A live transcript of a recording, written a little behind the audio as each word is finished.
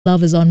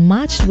Love is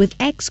unmatched with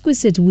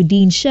exquisite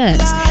Woodin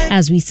shirts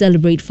as we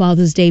celebrate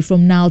Father's Day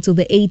from now till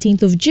the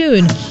 18th of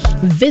June.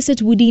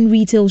 Visit Woodin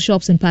retail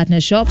shops and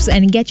partner shops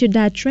and get your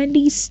dad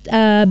trendy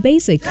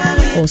basic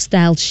or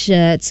styled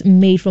shirts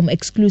made from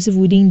exclusive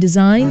Woodin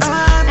designs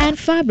and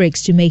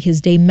fabrics to make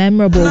his day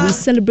memorable. We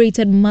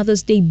celebrated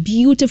Mother's Day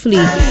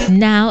beautifully.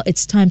 Now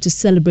it's time to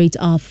celebrate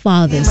our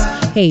fathers.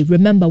 Hey,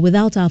 remember,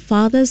 without our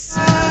fathers,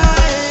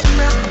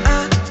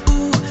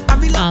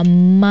 our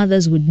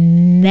mothers would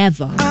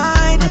never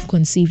have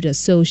conceived us.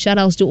 So shout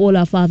outs to all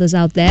our fathers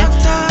out there,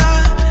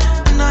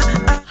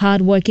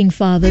 hardworking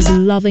fathers,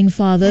 loving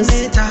fathers,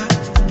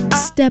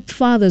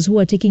 stepfathers who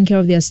are taking care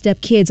of their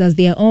stepkids as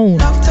their own.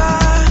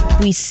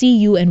 We see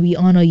you and we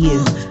honor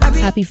you.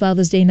 Happy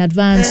Father's Day in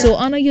advance. So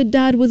honor your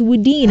dad with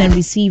Woodin and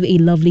receive a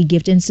lovely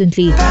gift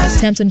instantly.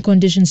 Terms and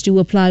conditions do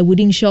apply.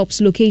 Woodin shops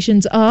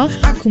locations are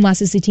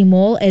Kumasi City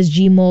Mall,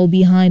 SG Mall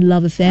behind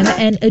Love FM,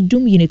 and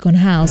Adum Unicorn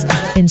House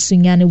in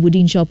Sunyani.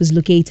 Woodin shop is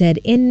located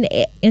in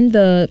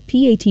the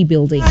PAT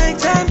building.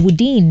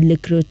 Woodin Le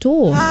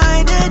Crotour.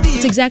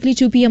 It's exactly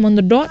 2 p.m. on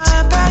the dot.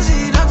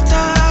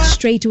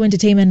 Straight to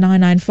Entertainment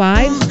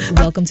 995.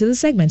 Welcome to the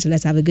segment. So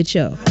let's have a good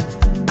show.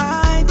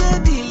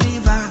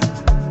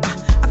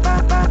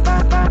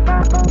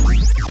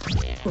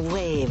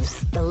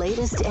 Waves, the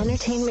latest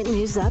entertainment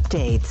news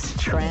updates,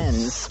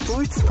 trends,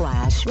 sports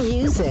flash,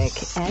 music,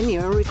 and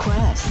your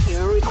requests.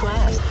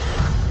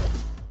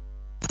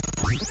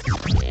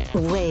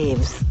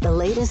 Waves, the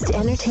latest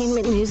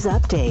entertainment news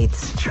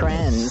updates,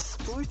 trends,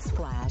 sports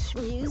flash,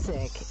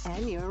 music,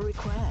 and your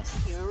requests.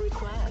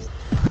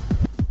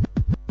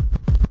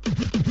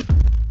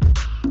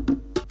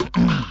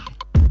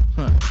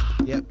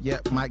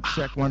 Yep, mic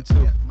check 1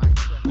 2.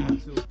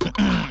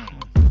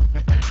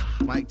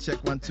 Mic check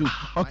 1 2.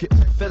 Okay,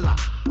 fella.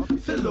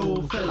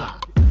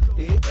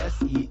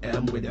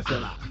 ASEM with a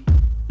fella.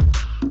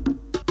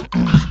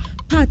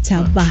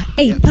 Pataba.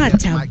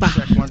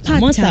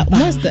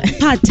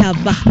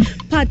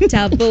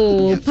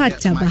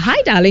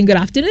 Hi, darling. Good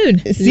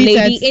afternoon.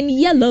 Lady in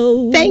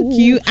yellow. Thank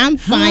you. I'm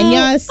fine.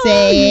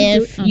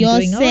 Yourself.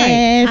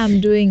 I'm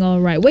doing all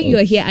right. When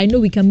you're here, I know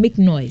we can make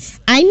noise.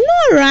 I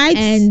know, right?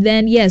 And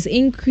then, yes,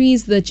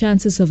 increase the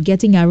chances of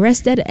getting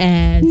arrested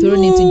and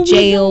thrown into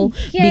jail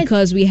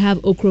because we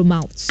have okra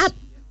mouths.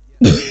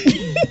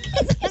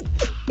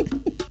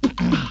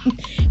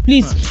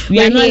 Please,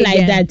 we are not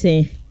like that.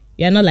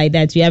 We are not like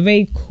that. We are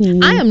very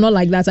cool. I am not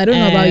like that. I don't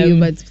know about you,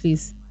 but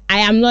please. I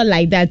am not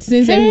like that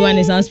since everyone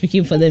is not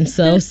speaking for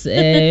themselves.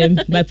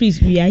 But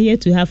please, we are here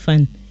to have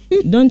fun.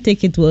 Don't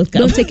take it to us.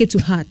 Don't take it to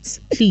heart,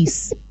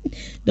 please.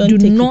 Do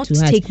not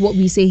take what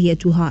we say here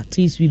to heart.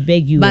 Please, we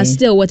beg you. But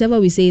still, whatever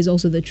we say is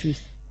also the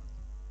truth.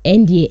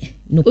 And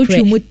no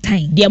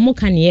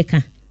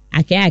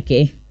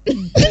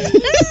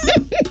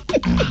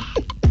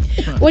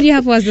What do you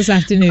have for us this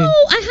afternoon?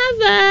 Oh, I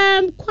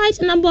have quite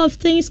a number of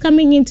things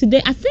coming in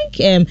today. I think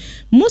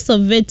most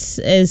of it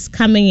is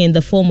coming in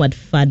the form of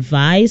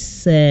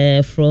advice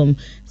from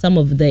some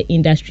of the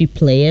industry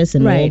players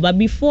and all. But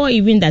before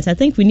even that, I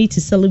think we need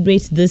to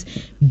celebrate this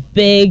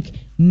big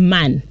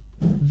man.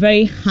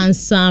 Very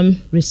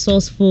handsome,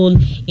 resourceful,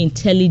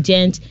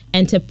 intelligent,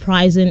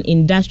 enterprising,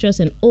 industrious,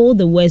 and all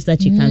the words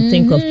that you can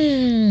think of.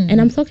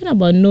 And I'm talking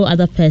about no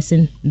other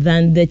person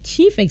than the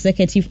Chief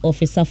Executive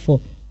Officer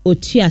for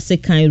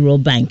Otuasekan Rural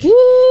Bank. Woo!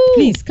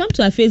 Please come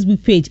to our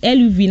Facebook page,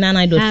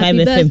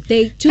 LUV99.5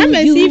 FM. Come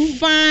and see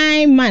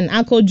fine man,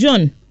 Uncle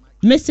John,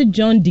 Mr.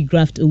 John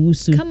DeGraft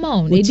Owusu. Come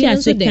on,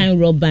 Otuasekan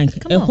Rural Bank.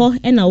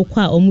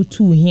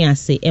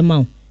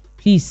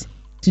 Please,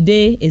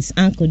 today is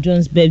Uncle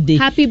John's birthday.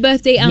 Happy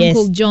birthday,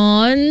 Uncle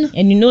John.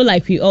 And you know,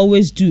 like we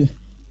always do,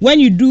 when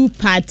you do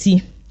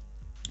party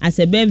as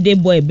a birthday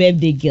boy, a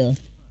birthday girl,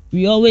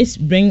 we always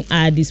bring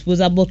our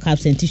disposable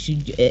cups and tissue.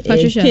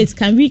 Patricia, kids,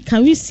 can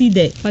we see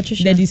the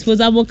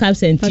disposable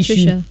cups and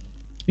tissue?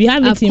 We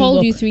have it. I've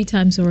called you 3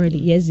 times already.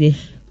 Yes,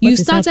 you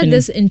started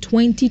this in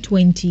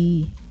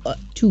 2022.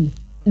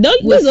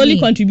 This is the only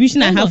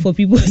contribution I have for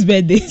people's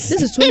birthdays.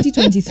 This is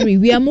 2023.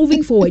 We are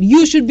moving forward.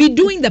 You should be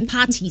doing the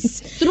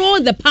parties. Throw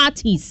the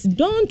parties.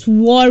 Don't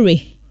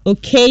worry,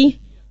 okay?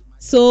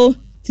 So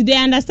today,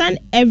 I understand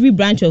every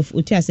branch of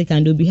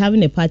Otuasekan will be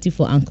having a party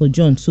for Uncle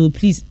John. So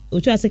please,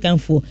 Otuasekan,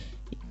 for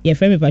your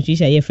friend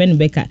Patricia, your friend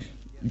Becca,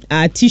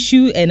 our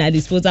tissue and our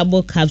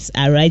disposable cups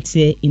are right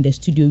here in the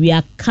studio. We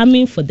are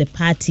coming for the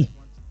party.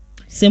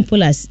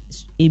 Simple as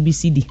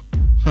ABCD.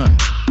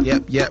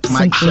 Yep.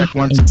 Mic check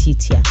 1 2.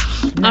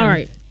 All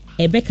right.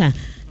 Becca,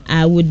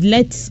 I would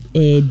let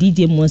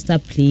DJ Monster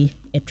play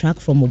a track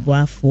from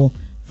Obua for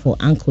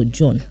Uncle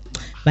John.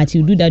 But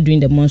he'll do that during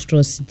the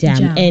Monstrous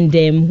Jam. And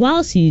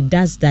whilst he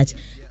does that,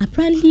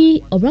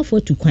 apparently,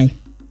 Obrafo to Quine.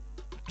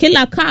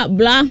 Killer cat,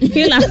 blah.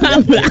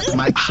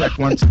 Mic check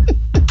 1 2.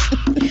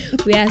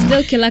 We are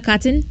still killer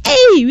cutting.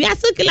 Hey, we are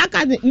still killer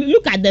cutting.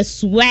 Look at the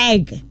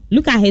swag.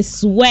 Look at his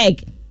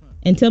swag.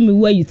 And tell me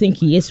where you think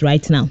he is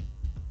right now.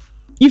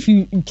 If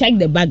you check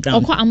the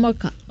background.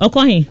 Amorka.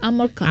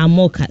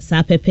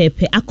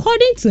 Sapepepe.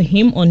 According to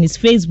him on his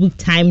Facebook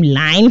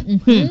timeline,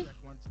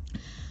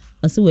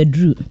 Also, we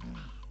drew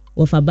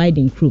of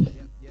abiding crew.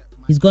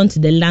 He's gone to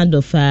the land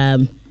of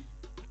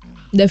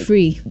the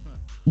free.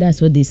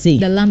 That's what they say.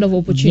 The land of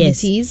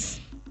opportunities. Yes.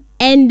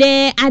 And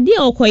Ade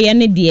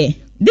Okoyene there.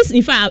 This,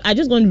 in fact, I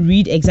just going to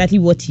read exactly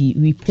what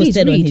he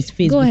posted on his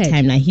Facebook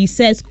timeline. He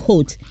says,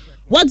 quote,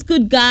 "What's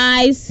good,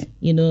 guys?"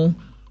 You know,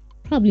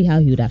 probably how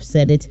he would have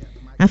said it.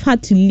 "I've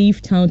had to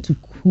leave town to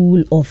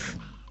cool off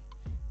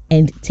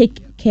and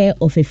take care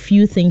of a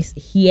few things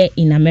here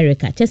in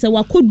America." Chese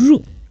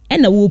wakudru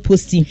and a wo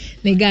posting.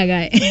 The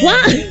guy.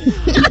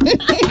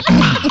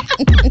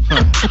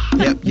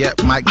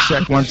 Yep. Mic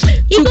check 1 2.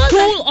 To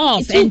cool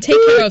off and take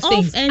care of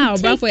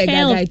things. Bro, for a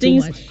guy too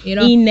much. You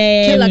know,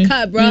 kill a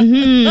cut, bro.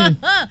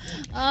 Mm-hmm.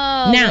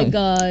 Oh now, my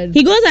God.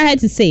 He goes ahead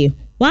to say,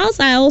 whilst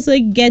I also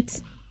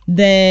get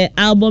the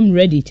album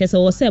ready, Chese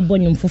was say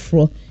bonyum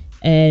foforo,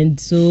 and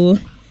so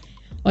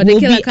we'll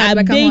be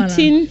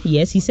updating.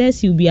 Yes, he says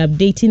he'll be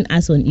updating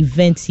us on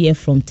events here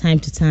from time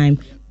to time.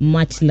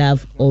 Much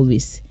love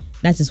always.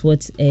 That is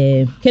what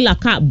Killer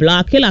Cat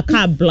Blah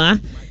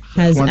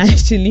has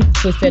actually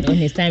posted on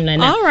his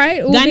timeline. All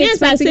right. We'll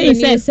Ghanaians are saying,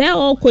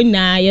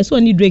 yes,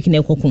 one need Drake in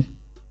a cocoon.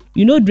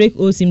 You know, Drake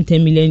owes him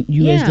 $10 million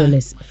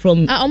US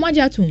from.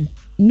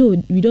 No,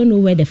 we don't know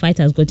where the fight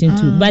has gotten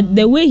to. But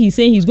the way he's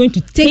saying he's going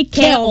to take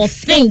care of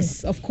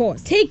things. Of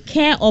course. Take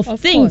care of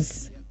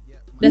things. Course.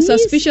 The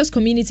suspicious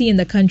community in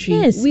the country.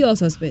 Yes. We all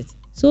suspect.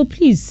 So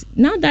please,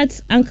 now that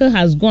Uncle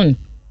has gone,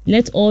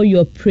 let all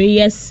your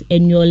prayers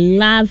and your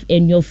love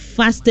and your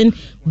fasting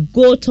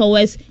go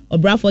towards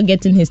Obrafo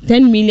getting his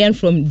 10 million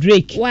from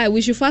Drake. Why? We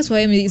should fast for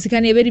him. Is it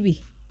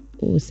baby?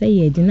 Oh, say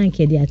yeah, didn't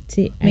care the I'm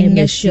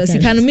sure.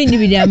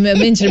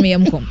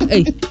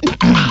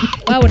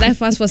 Why would I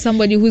fast for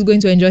somebody who's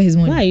going to enjoy his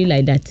money? Why are you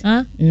like that?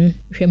 Huh? Why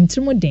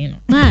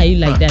are you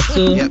like that?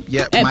 So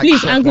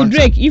please, Uncle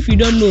Drake, if you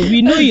don't know,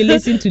 we know you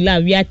listen to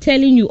love. We are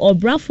telling you,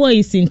 Obrafo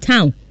is in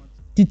town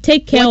to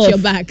take care of your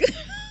back.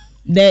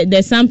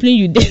 The sampling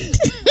you did.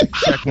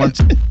 Check 1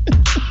 2.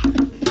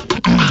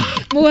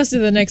 Move us to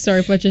the next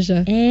story,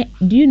 Patricia.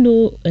 Do you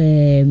know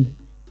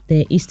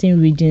the eastern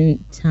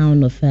region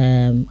town of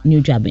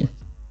New Jabin?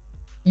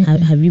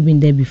 Have you been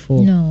there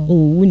before? No.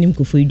 Oh, wunim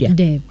ko foidia.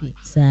 Debbie.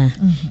 Sir.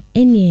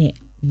 Any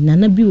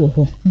Nana bi wo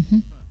ho.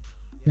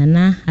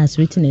 Nana has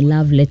written a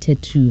love letter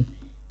to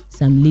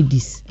some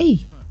ladies.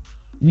 Hey.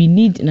 We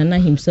need Nana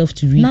himself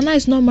to read. Nana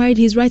is not married.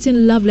 He's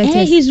writing love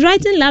letters. He's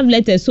writing love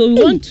letters. So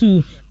we want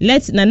to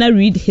let Nana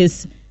read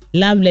his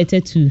love letter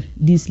to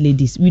these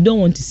ladies. We don't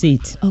want to say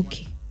it.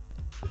 Okay.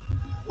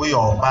 We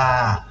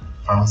are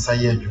from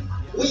Sayed.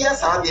 We are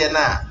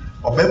Sadiana,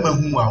 Obema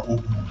Huma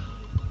Obu.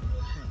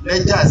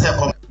 Let us say,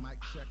 Mic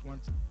check 1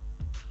 2.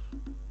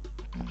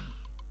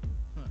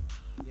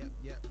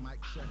 Mic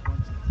check 1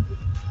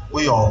 2.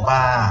 We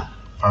are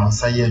from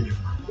Sayed.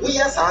 We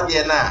are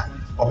Sadiana,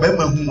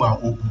 Obema Huma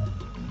Obu.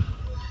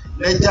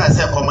 Let us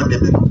say, Common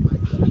Debit.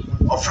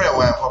 Or Freya,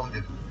 welcome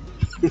them.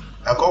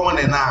 A common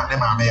and now,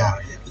 Nema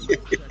Mary.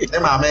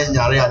 Nema men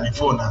Yari on the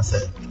phone and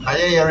say, I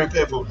hear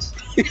repair phones.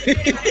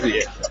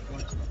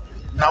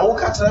 Now, what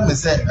catch them and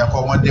say, a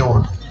common day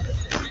one.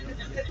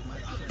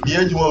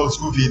 Here you are,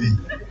 school feeding.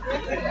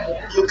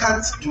 You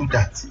can't do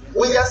that.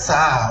 We are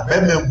sir,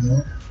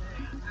 Bememu.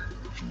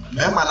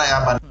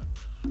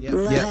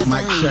 Yep,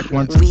 mic check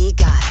 1 2. We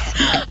got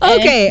it.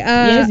 Okay.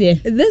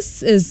 Yes.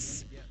 This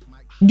is.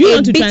 Do you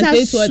want to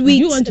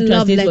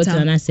translate what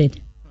Nana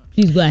said?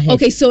 Please go ahead.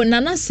 Okay, so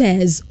Nana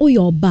says, "Oh,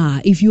 your bar.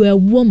 If you're a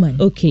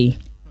woman, okay,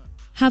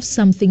 have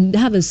something,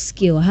 have a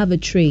skill, have a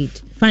trade,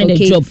 find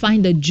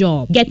a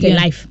job, get a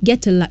life,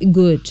 get a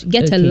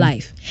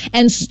life,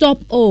 and stop.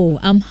 Oh,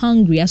 I'm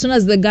hungry. As soon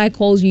as the guy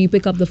calls you, you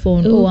pick up the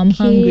phone. Oh, I'm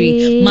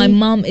hungry. My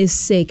mom is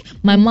sick.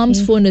 My mom's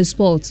phone is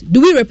spoiled.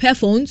 Do we repair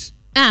phones?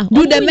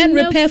 Do the men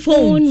repair phones?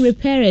 Phone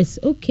repairers.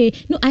 Okay.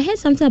 No, I heard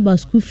something about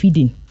school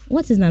feeding.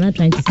 What is Nana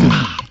trying to say?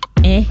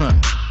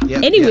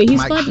 Anyway,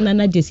 he's called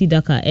Nana Jesse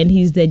Dakar, and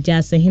he's the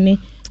Jasahine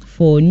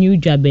for New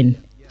Jabin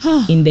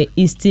in the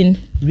eastern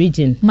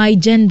region. My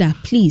gender,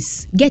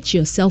 please get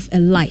yourself a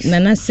life.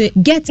 Nana say,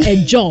 get a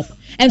job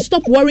and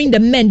stop worrying the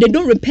men. They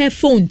don't repair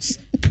phones.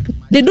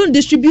 They don't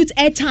distribute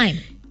airtime.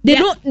 They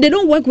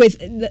don't work with.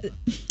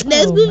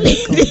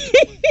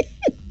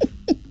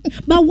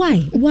 But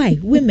why?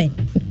 Women?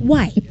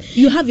 Why?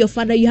 You have your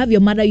father, you have your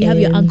mother, you have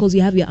your uncles,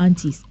 you have your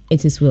aunties.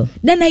 It is well.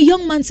 Then a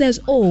young man says,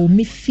 "Oh,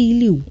 me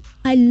feel you.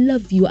 I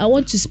love you. I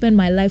want to spend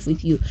my life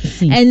with you."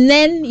 And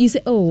then you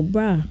say, "Oh,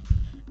 bruh."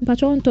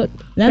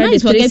 Nana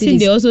is forgetting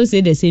they also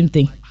say the same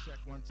thing.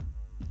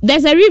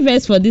 There's a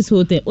reverse for this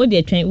whole thing. Oh,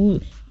 they're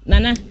trying.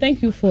 Nana,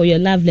 thank you for your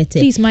love letter.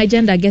 Please, my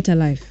gender, get a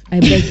life. I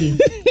beg you.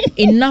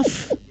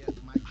 Enough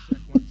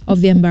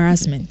of the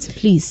embarrassment.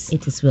 Please.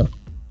 It is well.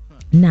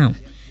 Now,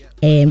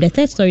 the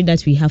third story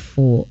that we have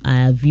for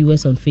our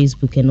viewers on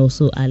Facebook and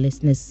also our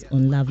listeners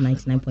on Love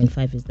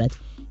 99.5 is that,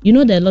 you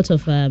know, there are a lot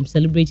of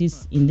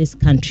celebrities in this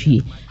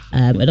country,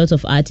 a lot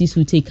of artists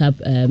who take up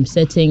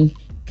certain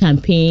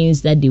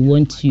campaigns that they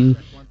want to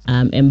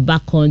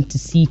embark on to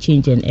see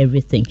change and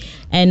everything.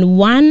 And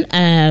one,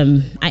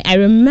 I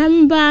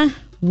remember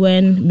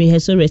when, may her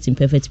soul rest in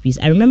perfect peace.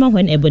 I remember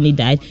when Ebony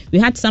died, we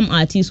had some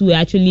artists who were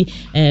actually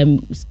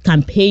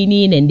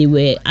campaigning and they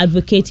were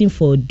advocating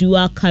for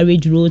dual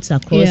carriage roads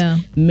across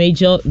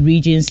major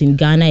regions in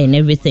Ghana and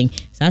everything.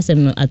 So I said,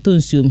 no, I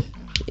told you,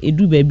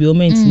 do baby,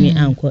 me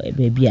uncle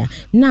baby.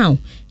 Now,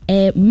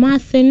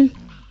 Martin,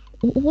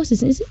 what's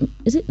his name?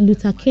 Is it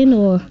Luther King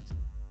or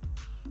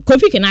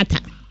Kofi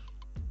Kenyatta?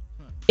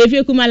 If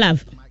you come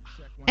alive.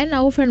 And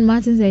our friend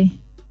Martin say,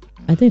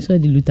 I think so.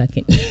 The Luther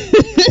King.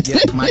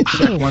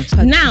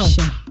 Now,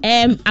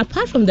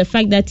 apart from the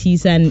fact that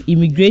he's an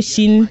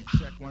immigration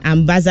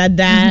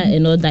ambassador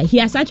and all that, he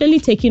has actually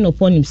taken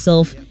upon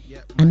himself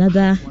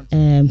another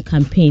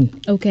campaign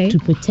to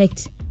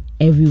protect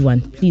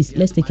everyone. Please,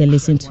 let's take a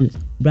listen to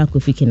Bra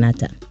Kofi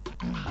Kenyatta.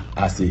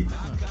 I see.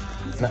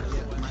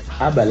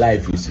 Aba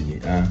life is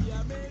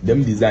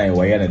them design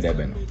why na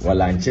deben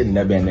wala nche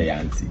nebe na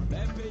yanti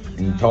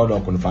ntodo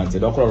konfante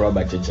dokoro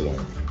rubber chichelo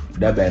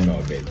deben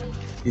no bed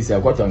is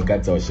a cotton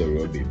cat or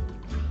sherobi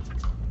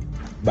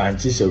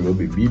banchi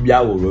sherobi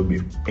bibia wo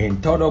robi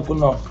ntodo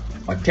kuno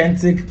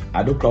authentic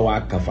adokro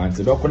wa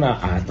kafante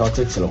dokona ato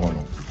chichelo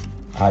hono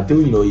ato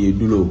yino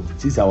yedulo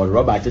sisa wa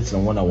rubber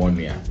chichelo wona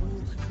wonua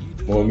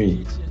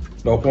momi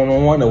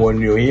dokono wona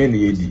wonua ye na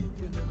yedi.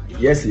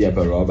 Yes, you have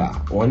a rubber.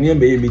 One year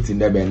may meeting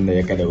the bend,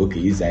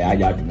 okay, is I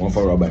had one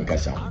for rubber and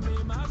cash out.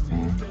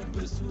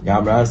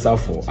 Yamra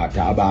Safo, at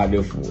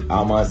Abade for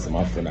Ama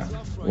Samafuna,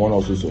 one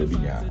also so be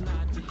ya.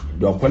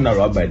 Dokona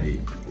rubber day,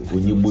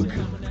 when you book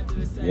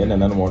yen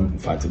and one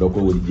fat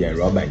doko would be a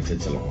rubber and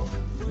chichalon.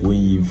 When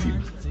you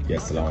feel,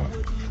 yes, long.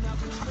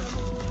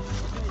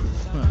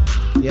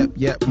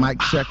 Yep, mic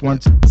check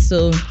once.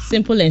 So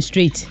simple and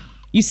straight.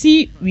 You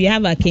see, we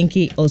have a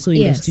Kenke also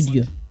in the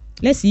studio.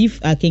 Let's see if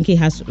our Kenke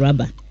has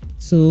rubber.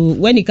 So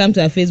when you come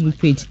to our Facebook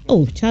page,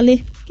 oh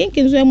Charlie,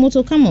 Kenke's wear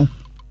motor. Come on,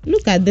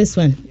 look at this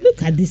one.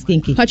 Look at this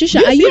Kenke. Patricia,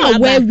 are you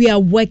aware we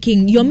are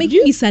working? You're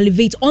making me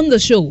salivate on the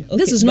show. Okay,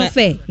 this is not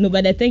fair. No,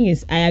 but the thing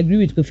is, I agree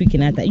with Kofi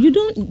Kenyatta. You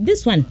don't.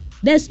 This one,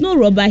 there's no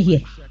rubber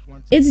here.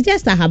 It's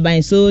just a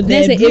habine. So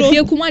there's a if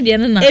you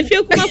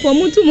come for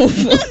mutu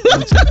mofo.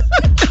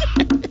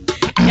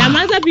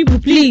 Yamasa people,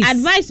 please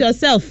advise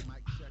yourself.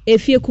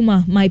 If you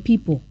kuma, my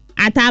people,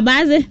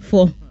 atabaze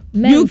for.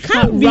 You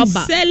can't be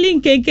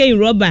selling KK in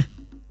rubber.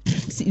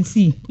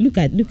 See, look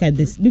at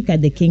this. Look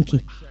at the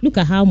kinky. Look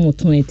at how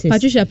moton it is.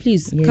 Patricia,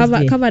 please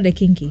cover the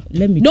kinky.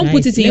 Let me. Don't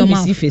put it in your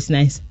mouth. See if it's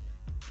nice.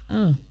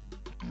 Oh,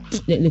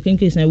 the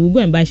kinky is nice. We'll go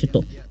and buy shit.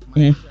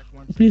 Yeah.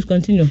 Please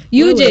continue.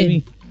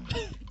 UJ,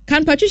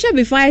 can Patricia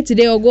be fired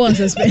today or go on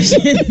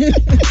suspension?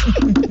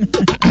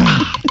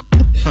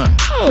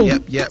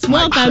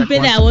 Small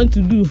campaign that I want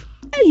to do.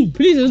 Hey,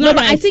 please, it's not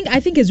right. But I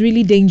think it's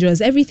really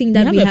dangerous. Everything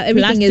that we have,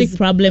 everything is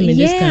problem in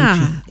this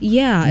country.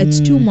 Yeah,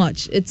 it's too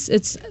much. It's.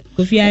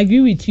 If I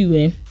agree with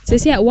you,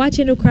 Says yeah,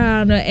 watching the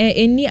crowd.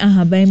 Any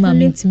ahabaima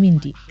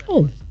minti.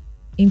 Oh,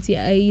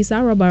 inti is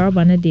a rubber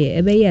na day.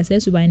 Ebe yes,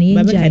 let's buy any.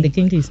 But the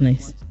kinky is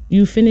nice.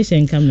 You finish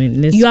and come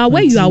in. You are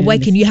where you are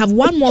working. You have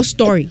one more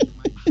story.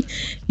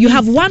 You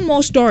have one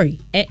more story.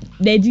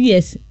 The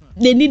GS,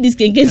 they need this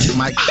kinky.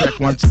 Mic check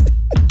once.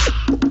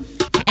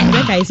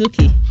 It's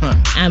okay.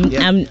 I'm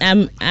done.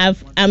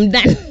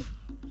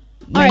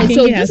 All right,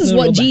 so this is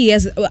what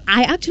GES.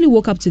 I actually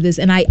woke up to this,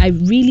 and I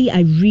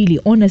really,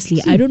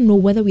 honestly, I don't know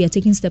whether we are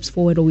taking steps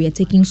forward or we are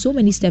taking so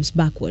many steps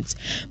backwards,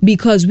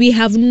 because we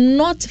have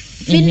not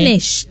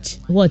finished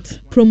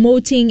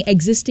promoting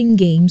existing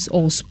games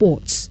or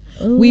sports.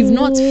 We've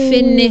not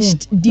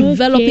finished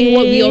developing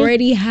what we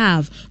already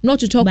have. Not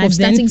to talk of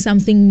starting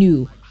something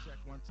new.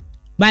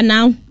 But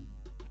now,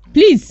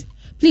 please,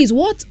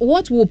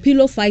 what will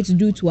pillow fights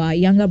do to our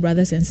younger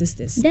brothers and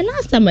sisters? The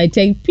last time I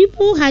checked,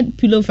 people had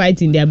pillow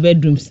fights in their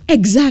bedrooms.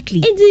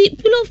 Exactly. And the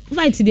pillow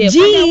fights there.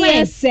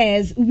 GS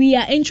says we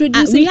are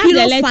introducing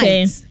pillow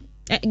fights.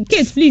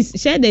 Kids, please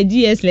share the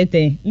GS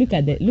letter. Look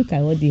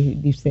at what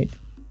they've said.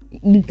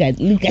 Look at.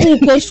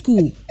 Uko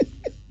school.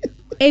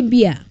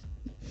 Ebia,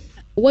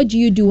 what do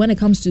you do when it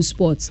comes to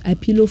sports? I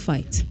pillow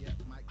fight.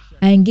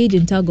 I engage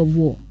in tug of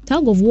war.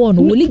 Tug of war,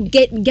 no, will it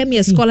get me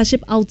a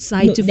scholarship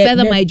outside to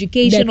further my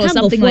education or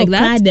something like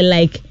that?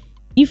 Like,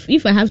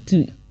 if I have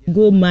to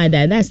go mad,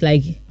 that's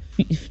like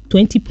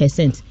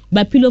 20%.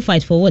 But pillow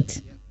fight for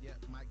what?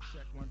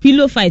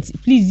 Pillow fight,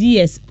 please,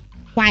 yes.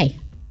 Why?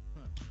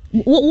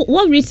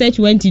 What research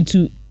went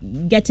into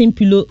getting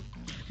pillow?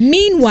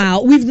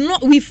 Meanwhile,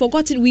 we've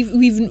forgotten.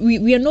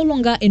 We are no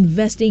longer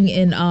investing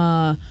in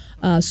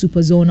super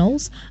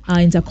zonals,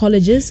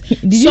 intercolleges.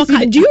 Do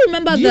you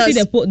remember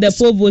the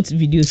poll vote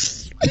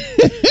videos?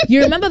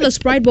 You remember the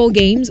Sprite Ball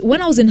games?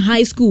 When I was in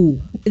high school,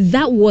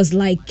 that was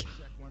like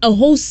a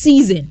whole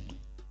season.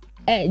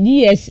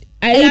 Yes,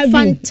 a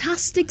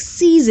fantastic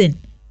season.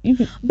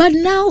 But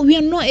now we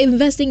are not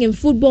investing in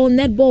football,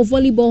 netball,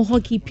 volleyball,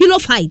 hockey, pillow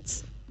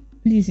fights.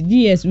 Please,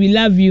 yes, we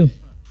love you.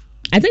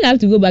 I think I have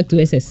to go back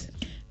to SS.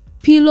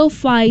 Pillow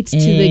fights to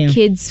the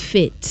kids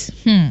fit.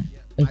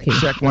 Okay.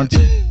 Check one.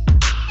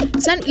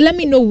 Let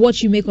me know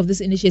what you make of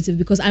this initiative,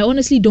 because I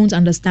honestly don't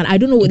understand. I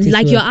don't know.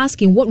 Like you're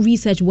asking, what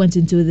research went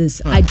into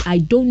this? I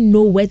don't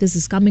know where this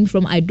is coming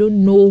from. I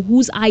don't know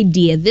whose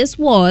idea this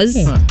was.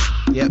 And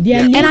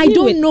I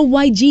don't know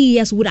why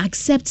GES would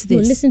accept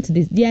this. No, listen to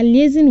this. They are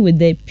liaising with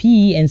the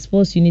PE and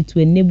sports unit to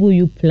enable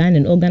you plan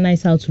and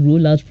organize how to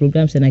roll out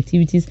programs and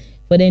activities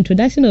for the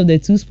introduction of the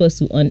two sports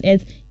to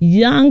unearth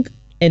young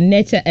and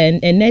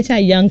nurture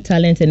young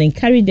talent and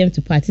encourage them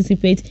to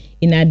participate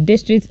in our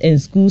districts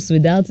and schools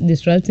without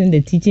disrupting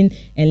the teaching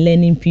and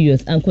learning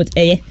periods. Unquote.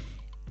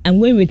 I'm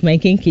going with my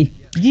kinky.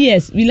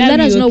 Yes, we love Let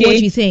you, us know okay?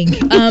 what you think.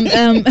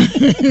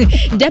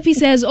 Deppy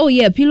says, oh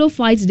yeah, pillow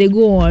fights, they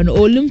go on.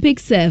 Olympic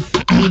surf,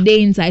 the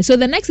day inside. So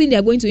the next thing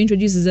they're going to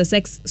introduce is a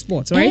sex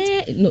sport,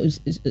 right? No,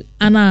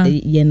 Anna.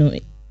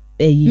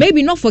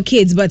 Maybe not for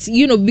kids, but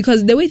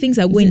because the way things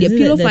are going, they're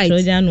pillow the fights.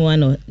 Trojan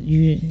one or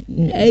you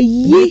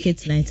make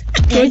it night.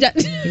 Trojan.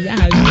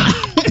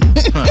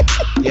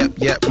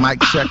 Yep,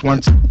 mic check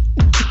 1 2.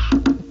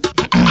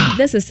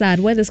 This is sad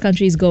where this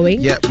country is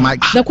going. Yep,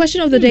 mic. The question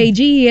of the day: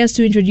 GES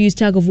to introduce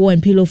tug of war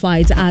and pillow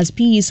fights as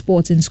PE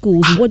sports in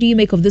schools. What do you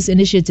make of this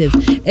initiative?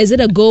 Is it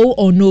a go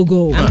or no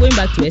go? I'm going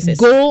back to SS.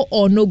 Go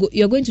or no go?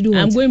 You're going to do what?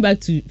 I'm going back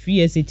to free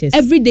SHS.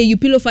 Every day you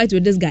pillow fight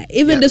with this guy.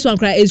 Even this one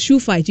cry is shoe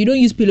fight. You don't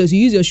use pillows, you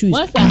use your shoes.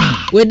 What's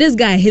that? With this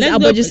guy, his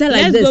abojisa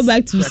like this. Let's go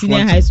back to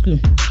senior high school.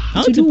 I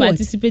want to do what?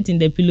 participate in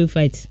the pillow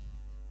fight.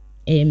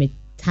 A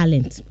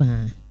talent.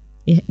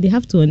 They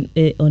have to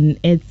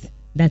unearth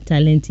that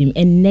talent team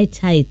and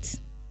nurture it.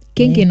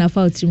 Kinky na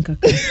foul team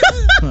kaka.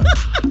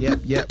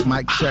 Yep,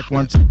 mic check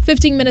 1 2.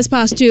 15 minutes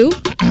past 2.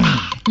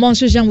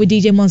 Monster Jam with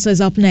DJ Monster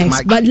is up next.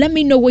 Mike. But let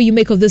me know what you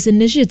make of this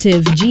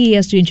initiative.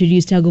 GES to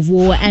introduce tug of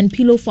war and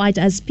pillow fight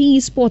as PE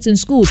sports in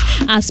schools.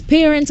 As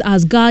parents,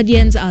 as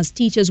guardians, as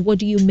teachers, what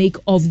do you make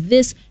of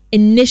this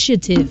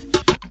initiative?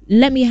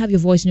 Let me have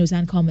your voice notes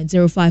and comments.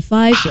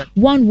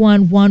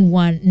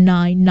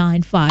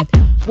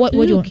 055-1111-995. What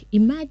do you want?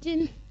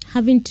 Imagine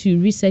having to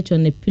research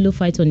on a pillow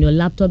fight on your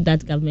laptop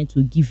that government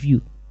will give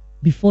you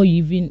before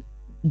you even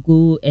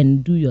go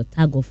and do your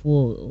tag of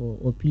war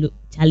or pillow.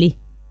 Charlie,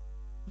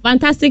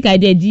 fantastic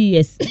idea,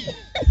 GES.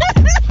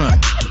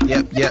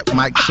 Yep,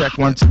 mic check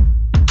 1 2.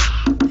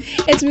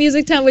 It's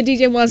music time with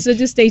DJ Monster.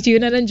 Just stay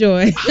tuned and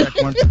enjoy.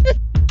 Check 1 2.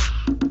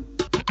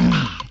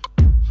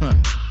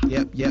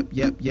 Yep.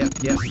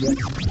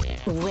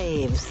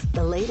 Waves,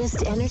 the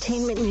latest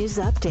entertainment news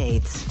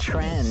updates,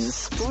 trends,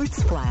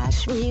 sports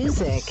flash,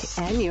 music,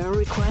 and your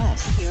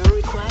requests.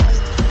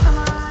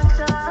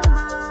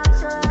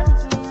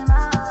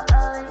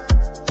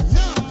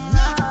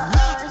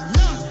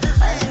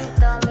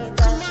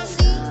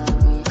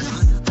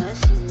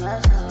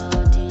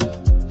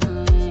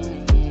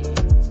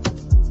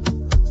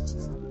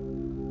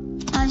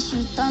 And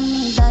she told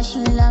me that she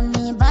love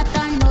me, but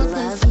I know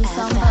this is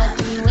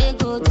somebody we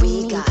go to me.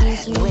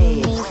 If you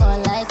leave me for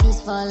life,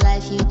 is for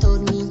life. You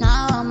told me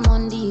now I'm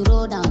on the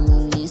road, I'm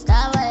only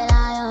star while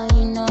I on.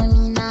 You know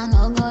me now,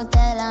 no go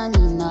tell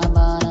Anina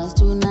about us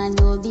tonight.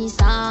 Go be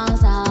sound.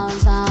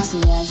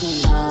 See I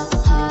say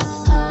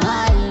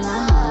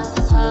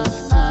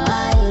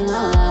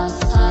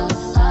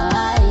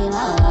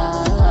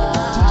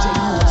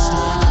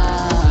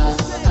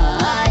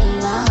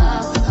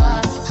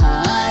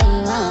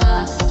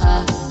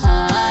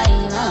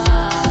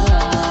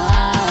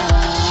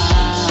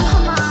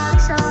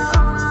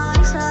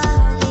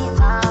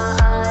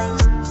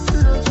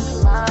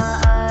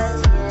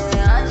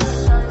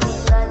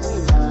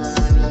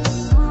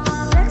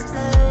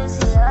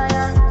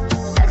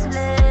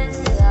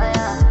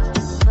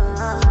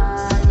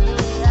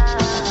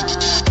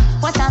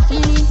what I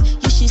feeling,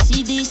 you should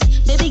see this.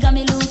 Baby got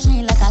me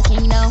looking like a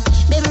king now.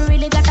 Baby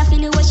really got a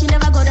feeling where she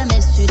never go to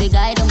mess with the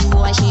guy. Don't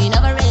boy, she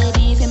never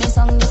ready for me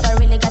song if I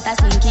really got a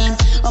sinking.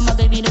 Oh my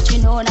baby, don't you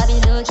know I be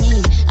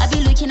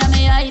looking at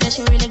me eye that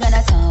she really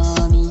gonna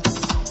tell me.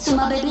 So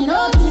my baby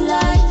no be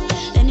lie,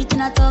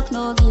 anything I talk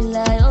no be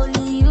lie.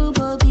 Only you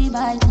go be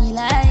my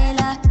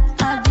Delilah.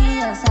 I'll be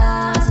your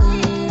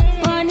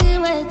assassin. Money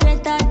way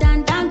greater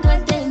than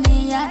Dangote,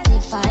 me I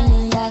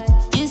define ya.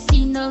 You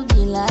see no be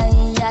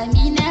lie, I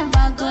me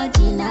never go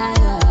deny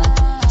ya.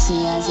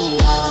 See I say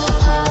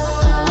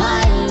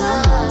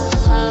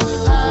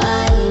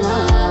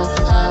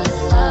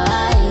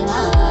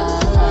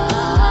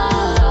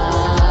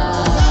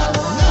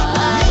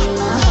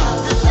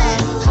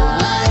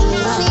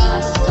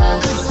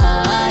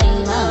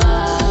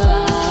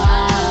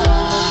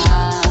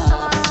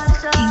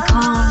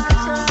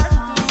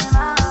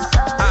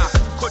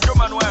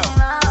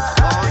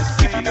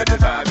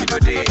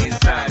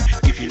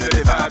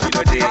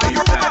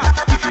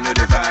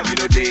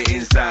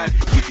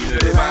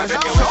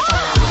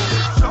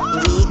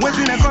What's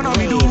in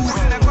economy do?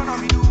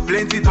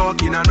 Plenty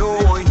talking, I know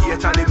one here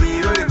telling me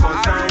you know the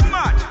concern.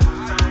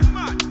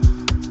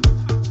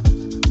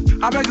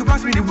 I beg you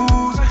pass me the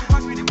booze.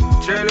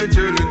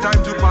 Chillin',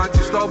 time to party,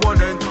 stop one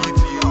entity,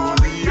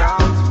 we out.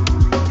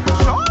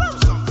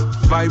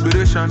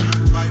 Vibration,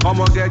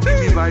 I'ma give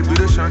me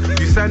vibration.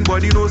 You send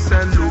body, no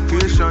send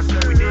location.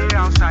 We dey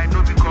outside,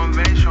 no be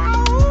convention.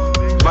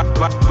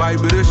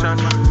 Vibration.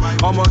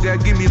 I'ma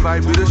give me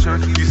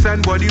vibration. You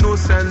send body, no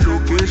send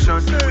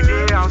location. We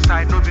dey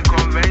outside, no be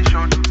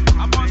convention.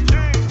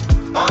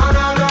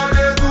 Another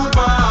day to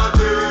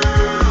party.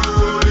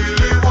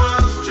 Only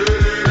once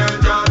chilling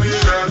and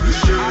jamming every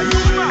day.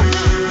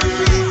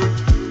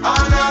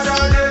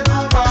 Another day to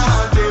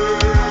party.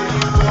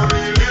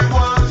 Only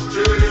once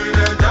chilling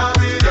and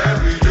jamming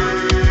every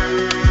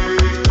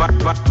day.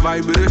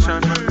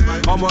 Vibration.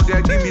 I'ma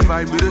give me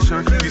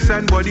vibration. You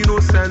send body, no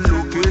send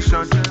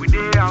location. We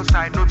dey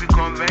outside, no be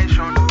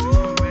convention.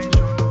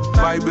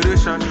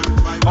 Vibration.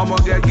 I'ma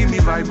give me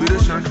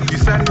vibration. You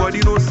send body,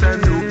 no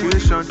send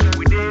location.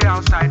 We dey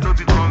outside, no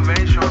be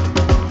convention.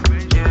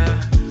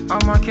 Yeah,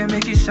 I'ma can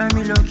make you send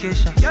me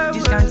location.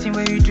 This kind of thing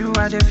where you do,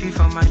 I dey feel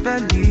for my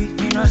belly.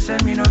 Me no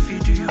send me no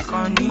feed to you,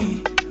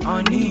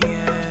 honey,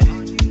 yeah.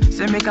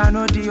 Say make I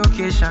know the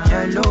occasion.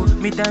 Hello,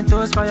 me 10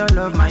 toes for your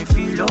love, my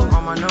feel low.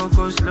 I'ma no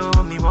go slow,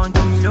 me want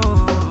to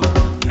low.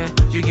 Yeah,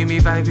 you give me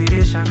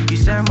vibration. You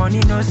send money,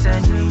 no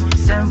send me.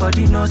 Send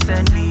body, no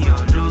send me your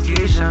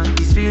location.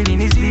 This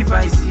feeling is deep,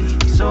 I see.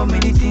 So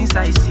many things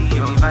I see.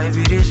 Your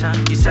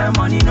vibration. You send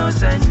money, no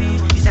send me.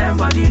 You send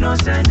body, no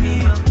send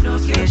me your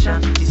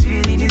location. This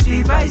feeling is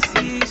deep, I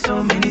see.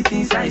 So many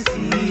things I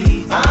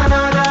see.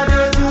 Another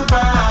day to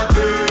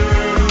party.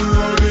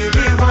 Only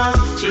we want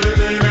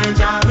chilling and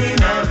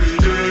jamming every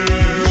day.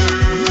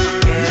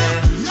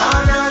 Yeah.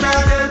 Another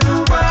day to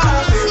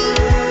party.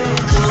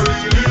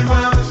 Only we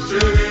want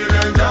chilling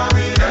and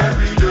jamming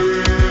every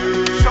day.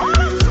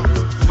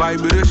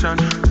 Vibration.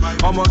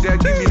 I'ma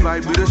give me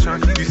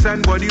vibration. You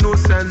send body, no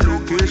send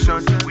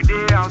location. We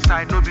dey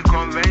outside, no be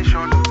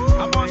convention.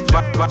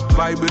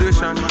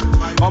 Vibration.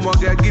 I'ma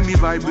give me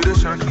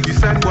vibration. You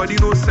send body,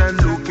 no send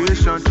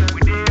location.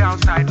 We dey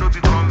outside, no be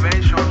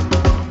convention.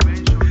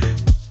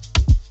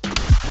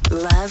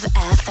 Love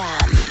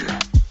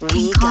FM.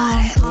 We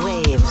got it.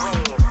 Waves.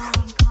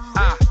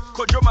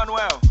 Kojo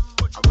Manuel.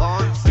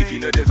 If you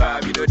know the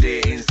vibe, you know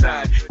they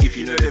inside. If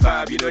you know the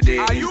vibe, you know they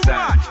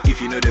inside.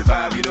 If you know the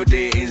vibe, you know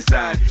they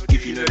inside.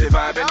 If you know the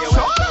vibe, and you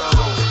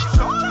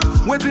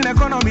want. What in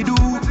economy do?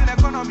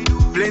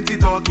 Plenty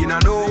talking, I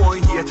no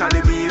one here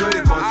telling me you know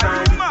the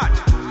concern.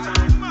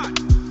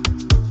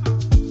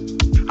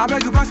 I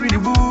beg you pass me the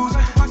booze.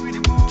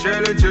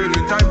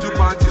 Chillin', time to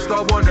party,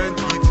 stop one and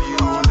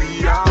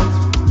we out.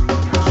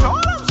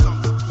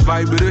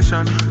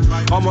 Vibration,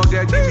 I'ma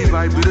give me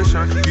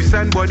vibration. You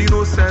send body,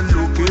 no send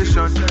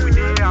location. We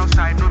dey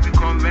outside, no be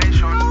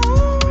convention.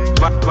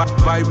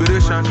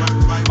 Vibration,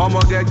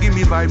 I'ma give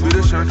me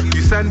vibration.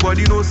 You send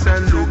body, no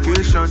send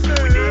location.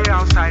 We dey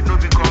outside, no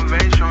be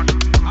convention.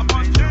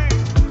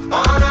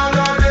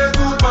 Another day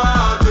to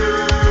party.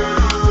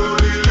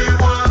 Only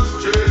once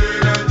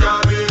chilling and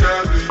jamming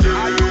every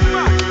day.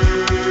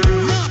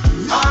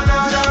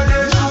 Another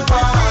day to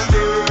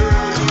party.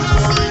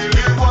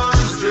 Only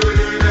once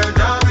chilling and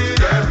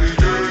jamming every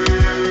day.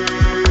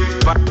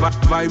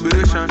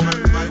 Vibration,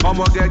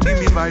 I'ma give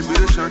me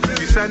vibration.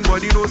 You send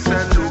body, no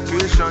send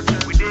location.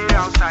 We dey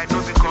outside, no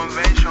be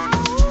convention.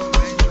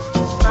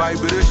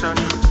 Vibration,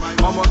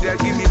 I'ma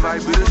give me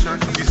vibration.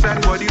 You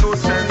send body, no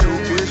send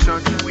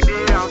location. We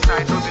dey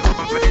outside, no be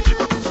convention.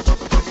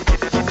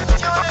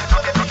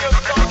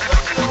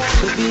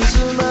 Baby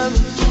Zumami,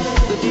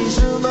 baby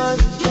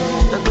Zumami,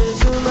 baby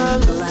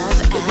Zumami,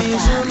 Love baby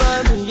FM.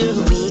 Zumami, yeah.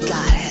 We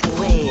got it.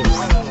 Waves.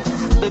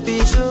 Baby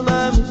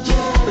Zumami,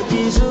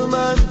 baby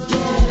Zumami,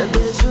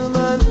 baby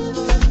Zumami,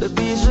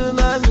 baby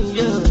Zumami,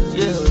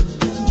 yeah.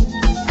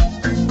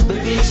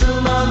 Baby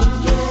Zumami,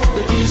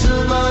 baby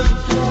Zumami,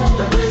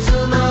 baby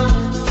Zumami,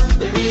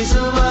 baby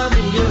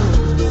Zumami,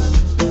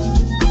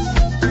 yeah.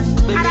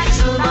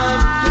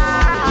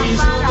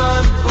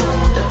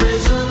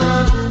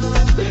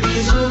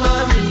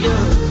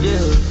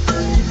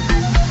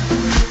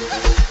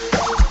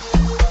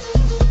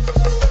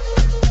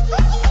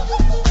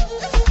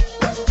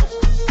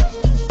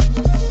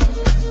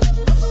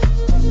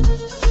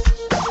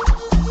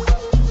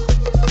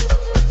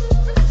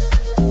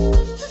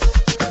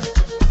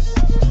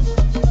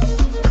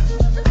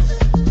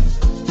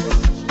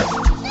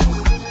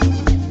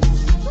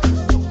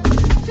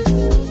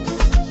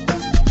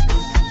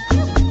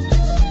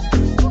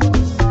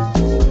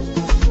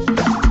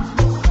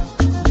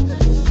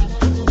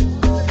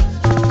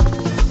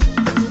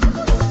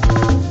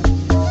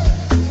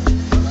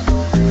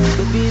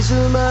 Baby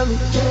Zumami,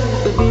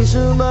 baby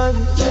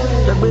Zumami,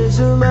 baby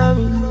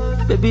Zumami,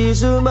 baby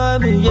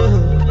Zumami, yeah.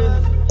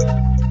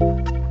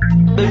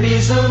 Baby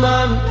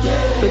Zumami,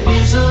 yeah. Baby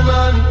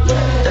Zumami,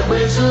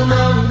 baby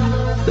Zumami,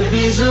 baby Zumami,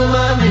 baby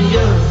Zumami,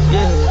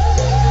 yeah.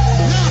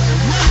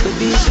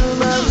 Baby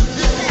Zumami,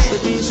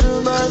 baby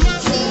Zumami,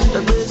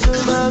 baby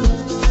Zumami,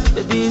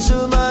 baby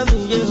Zumami,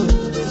 yeah.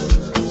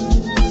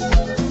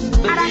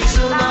 Baby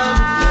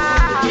Zumami,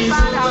 baby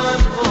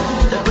Zumami,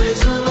 baby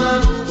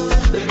Zumami,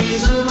 baby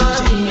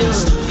Zumami,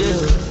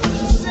 yeah.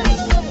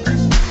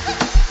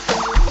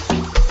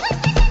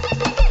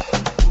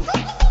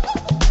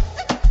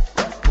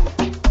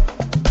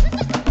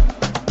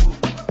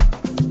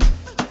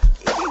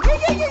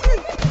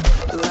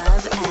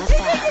 Love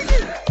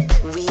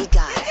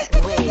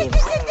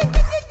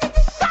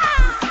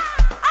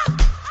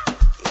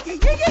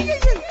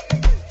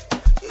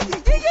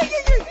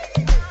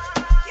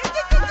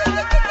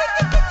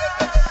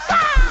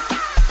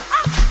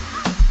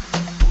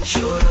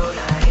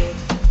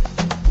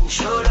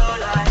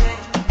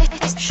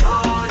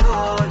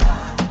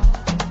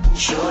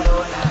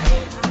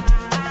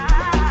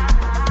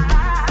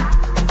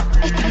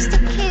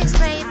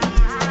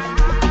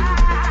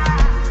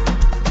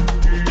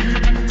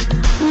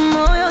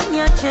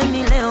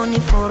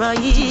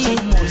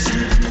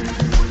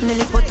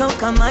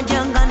nimetoka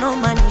majangano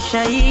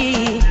manisha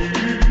hii.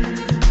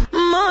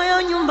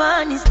 Moyo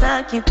nyumbani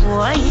staki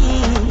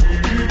kuwahi.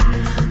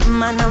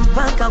 Mana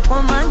mpaka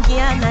kwa mangi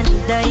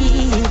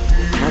ananidai.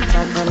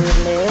 Nataka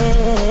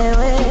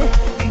nilewe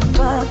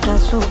mpaka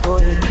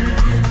asubuhi.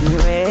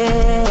 Niwe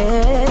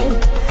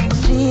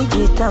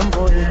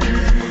sijitambui.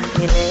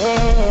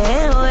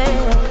 Nilewe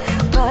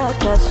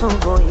mpaka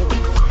asubuhi.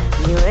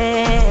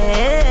 Niwe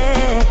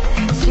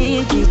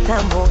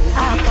sijitambui.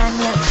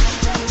 Akanya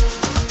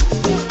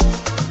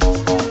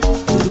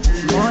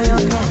moyo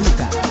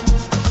kanika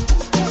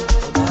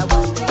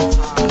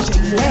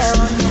leo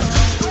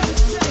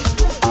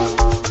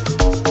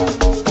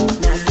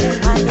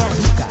nasema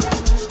kanika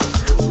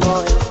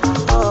moyo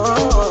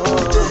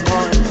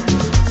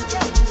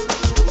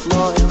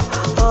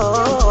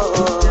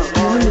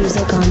More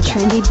music on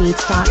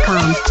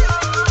trendybeats.com.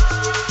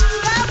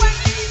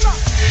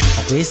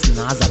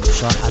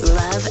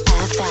 Love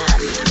FM.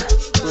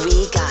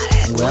 We got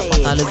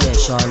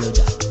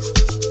it.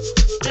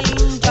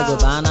 Ego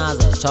bana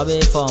za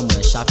chobe form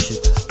we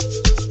sharpshooter.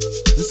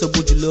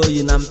 Nsobu julo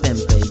yi na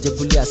mpempe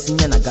jebuli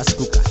asinye na gas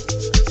cooker.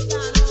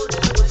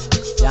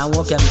 Ya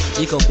nwoke m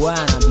iko kwa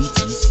na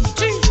BTC.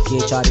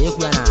 Ke chọrọ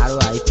ekwu na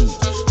RIP.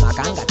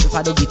 Maka nga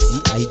chụfado gị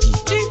TIG.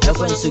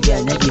 Ekwensu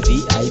ga-enye gị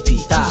VIP.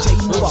 Taa,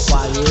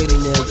 ngwakwara eri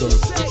n'ego m.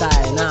 Tita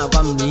anyị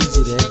na-agwa m na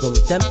ijiri ego m.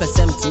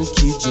 10%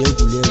 nke iji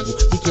egwuregwu.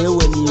 Dịka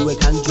ewe n'iwe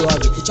ka m jụọ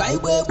gị. Ị chọọ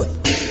igba egbe?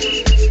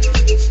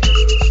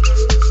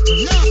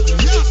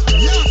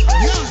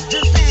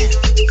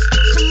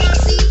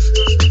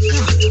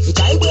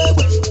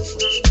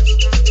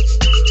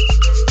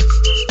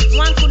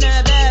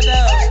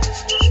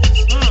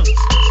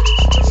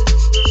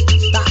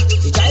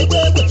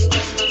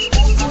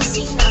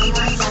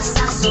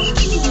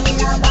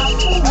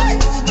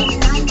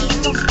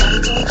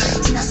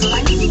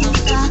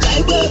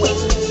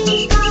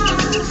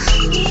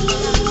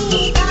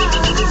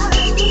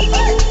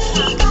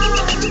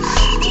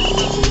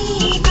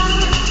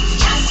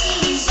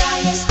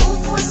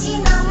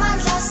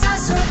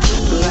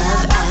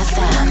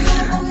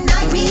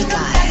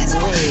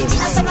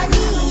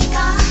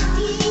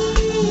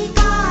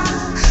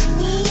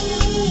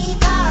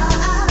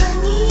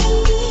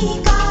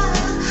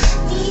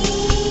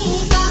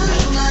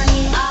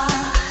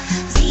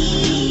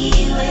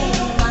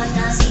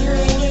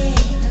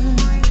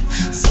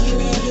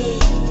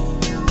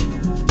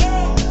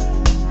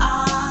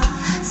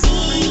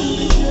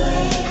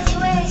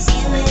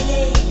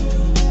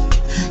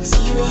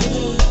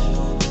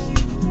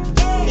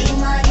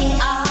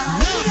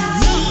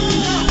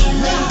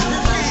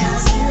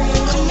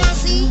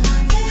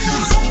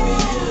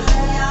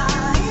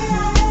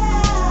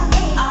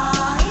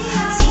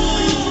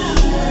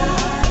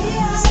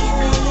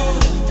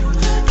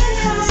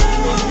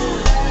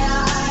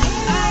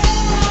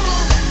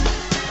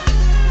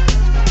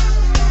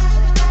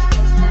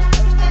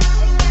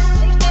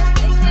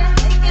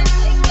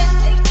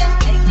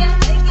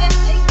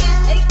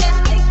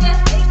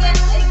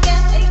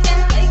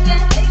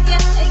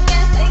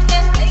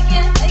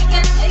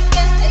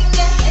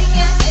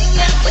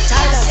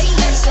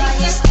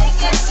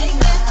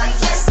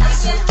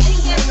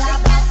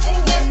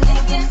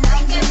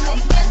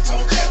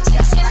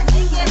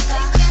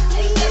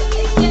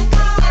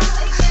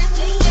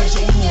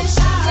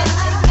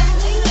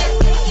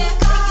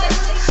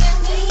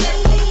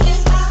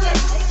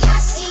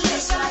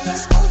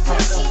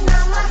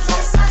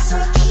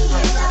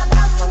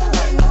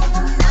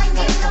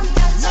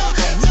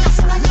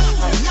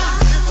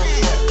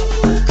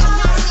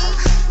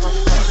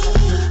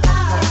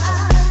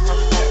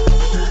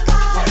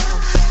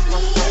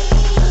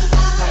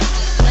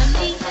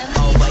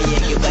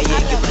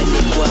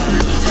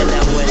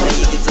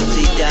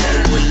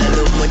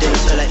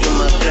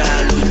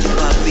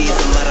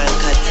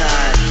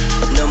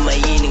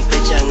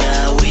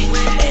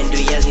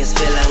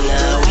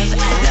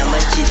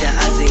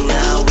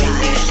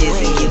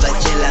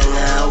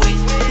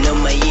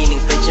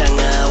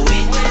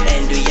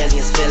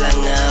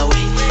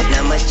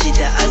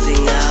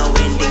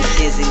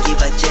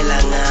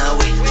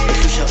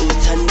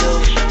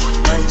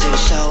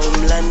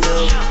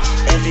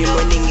 Every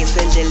morning is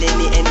endless.